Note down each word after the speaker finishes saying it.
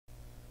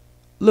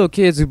Little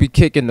kids who be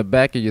kicking the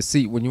back of your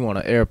seat when you on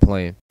an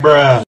airplane.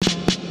 Bruh.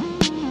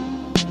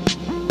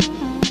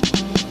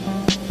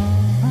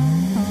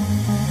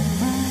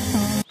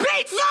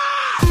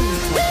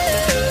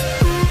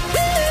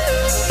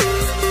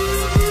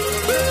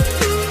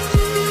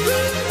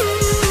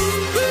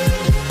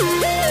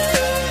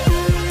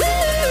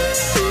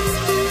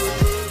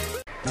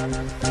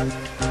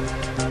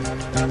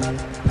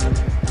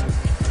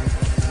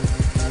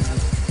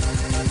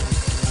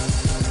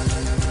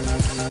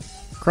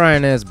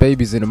 Crying ass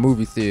babies in a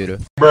movie theater.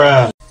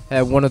 Bruh.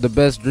 Had one of the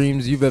best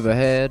dreams you've ever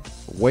had.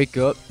 Wake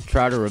up,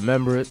 try to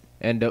remember it,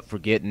 end up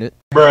forgetting it.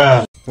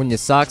 Bruh. When your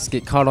socks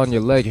get caught on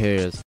your leg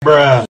hairs.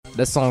 Bruh.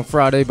 That song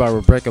Friday by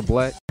Rebecca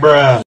Black.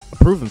 Bruh. A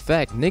proven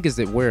fact, niggas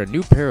that wear a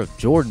new pair of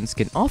Jordans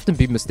can often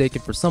be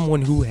mistaken for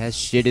someone who has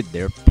shitted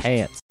their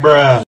pants.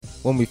 Bruh.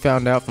 When we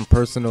found out from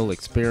personal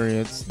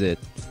experience that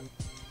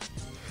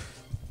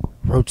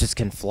roaches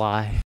can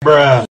fly.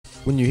 Bruh.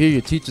 When you hear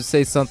your teacher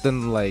say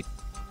something like,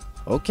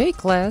 "Okay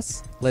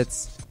class,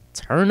 let's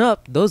turn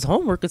up those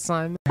homework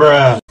assignments."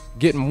 Bruh.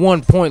 Getting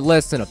 1 point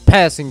less than a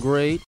passing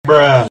grade.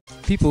 Bruh.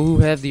 People who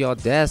have the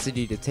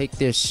audacity to take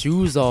their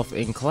shoes off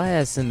in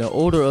class and the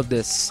odor of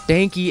their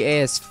stanky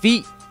ass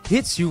feet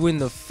hits you in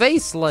the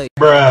face like.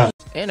 Bruh.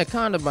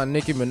 Anaconda by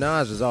Nicki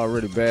Minaj is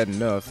already bad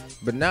enough,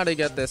 but now they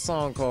got that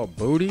song called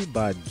Booty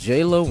by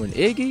J-Lo and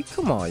Iggy.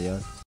 Come on,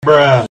 young.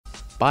 Bruh.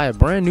 Buy a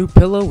brand new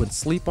pillow and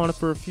sleep on it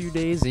for a few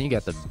days and you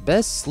got the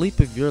best sleep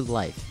of your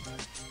life.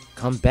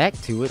 Come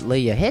back to it, lay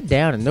your head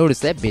down, and notice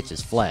that bitch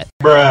is flat.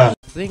 Bruh.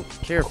 Think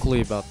carefully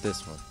about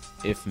this one.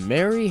 If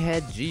Mary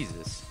had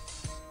Jesus,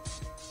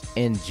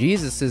 and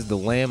Jesus is the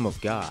Lamb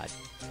of God,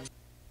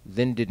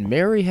 then did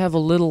Mary have a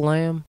little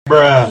lamb?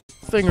 Bruh.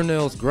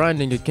 Fingernails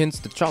grinding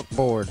against the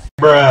chalkboard.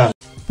 Bruh.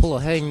 Pull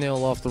a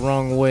hangnail off the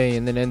wrong way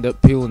and then end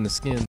up peeling the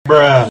skin.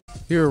 Bruh.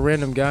 Hear a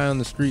random guy on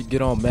the street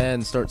get all mad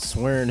and start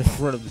swearing in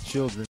front of the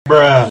children.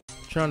 Bruh.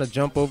 Trying to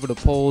jump over the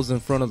poles in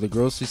front of the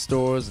grocery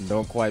stores and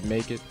don't quite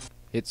make it.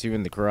 Hits you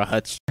in the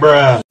crotch.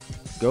 Bruh.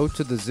 Go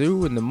to the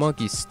zoo and the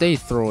monkeys stay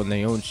throwing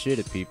their own shit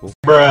at people.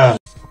 Bruh.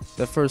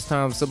 The first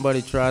time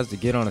somebody tries to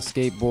get on a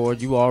skateboard,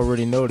 you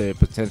already know they're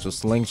potential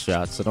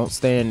slingshots, so don't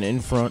stand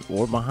in front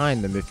or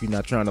behind them if you're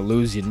not trying to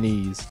lose your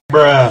knees.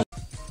 Bruh.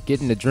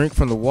 Getting a drink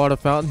from the water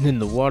fountain and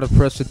the water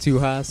pressure too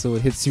high so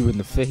it hits you in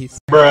the face.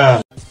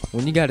 Bruh.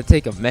 When you gotta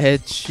take a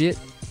mad shit,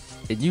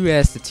 and you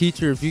ask the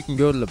teacher if you can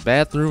go to the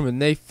bathroom and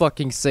they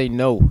fucking say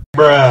no.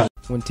 Bruh.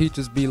 When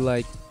teachers be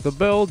like, "The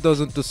bell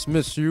doesn't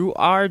dismiss you,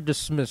 I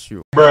dismiss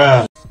you."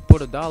 Bruh.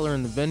 Put $1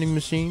 in the vending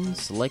machine,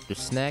 select your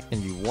snack,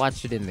 and you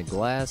watch it in the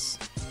glass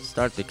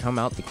start to come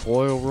out the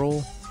coil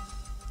roll,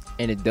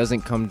 and it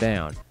doesn't come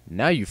down.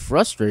 Now you're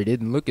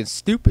frustrated and looking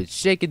stupid,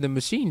 shaking the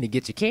machine to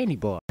get your candy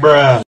bar.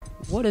 Bruh.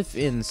 What if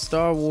in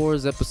Star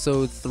Wars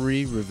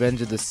Ep.3,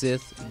 Revenge of the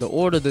Sith, the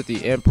order that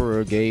the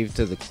Emperor gave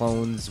to the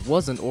clones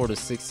wasn't Order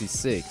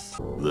 66?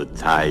 The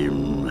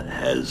time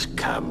has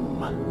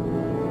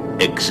come.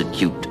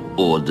 Execute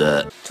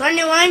Order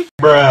 21.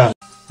 Bruh.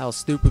 How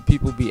stupid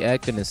people be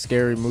acting in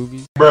scary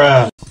movies.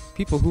 Bruh.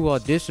 People who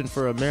audition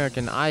for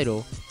American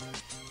Idol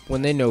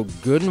when they know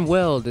good and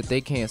well that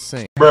they can't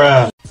sing.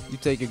 Bruh. You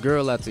take a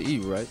girl out to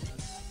eat, right?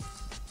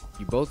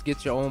 You both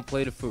get your own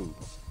plate of food.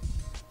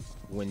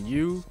 When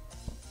you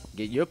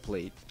get your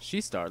plate,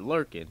 she start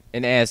lurking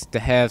and asks to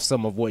have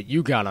some of what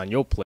you got on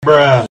your plate.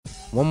 Bruh.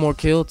 One more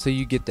kill till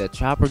you get that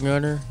chopper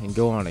gunner and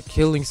go on a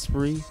killing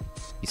spree.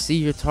 You see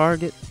your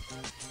target,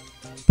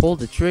 pull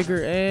the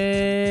trigger,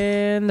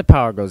 and the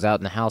power goes out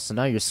in the house, and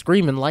now you're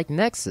screaming like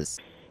Nexus.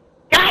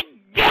 God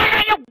damn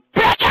it, you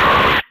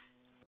bitch!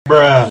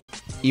 Bruh.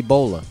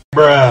 Ebola.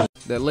 Bruh.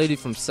 That lady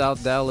from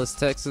South Dallas,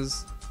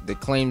 Texas, that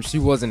claimed she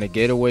wasn't a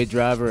getaway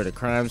driver at a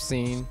crime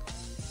scene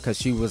because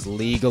she was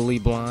legally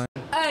blind.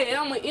 Hey,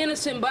 I'm an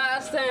innocent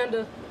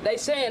bystander. They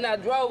saying I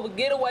drove a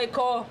getaway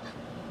car,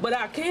 but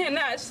I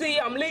cannot see.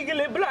 I'm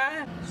legally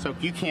blind. So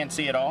you can't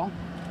see at all?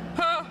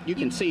 Huh? You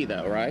can see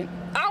though, right?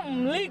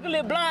 I'm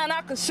legally blind.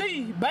 I can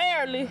see,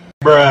 barely.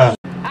 Bruh.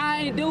 I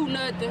ain't do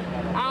nothing.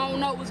 I don't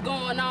know what's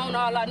going on.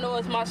 All I know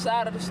is my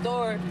side of the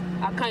story.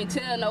 I can't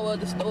tell no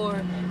other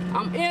story.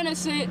 I'm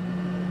innocent,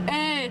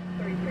 and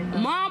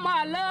Mama,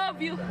 I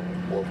love you.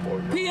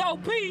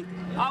 P.O.P.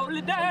 all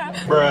the time.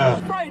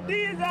 Bruh. Right,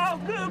 these all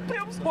good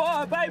pimps,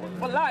 boy, baby,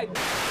 for life.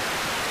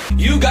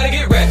 You gotta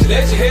get ratchet,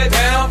 let your hair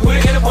down, put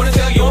it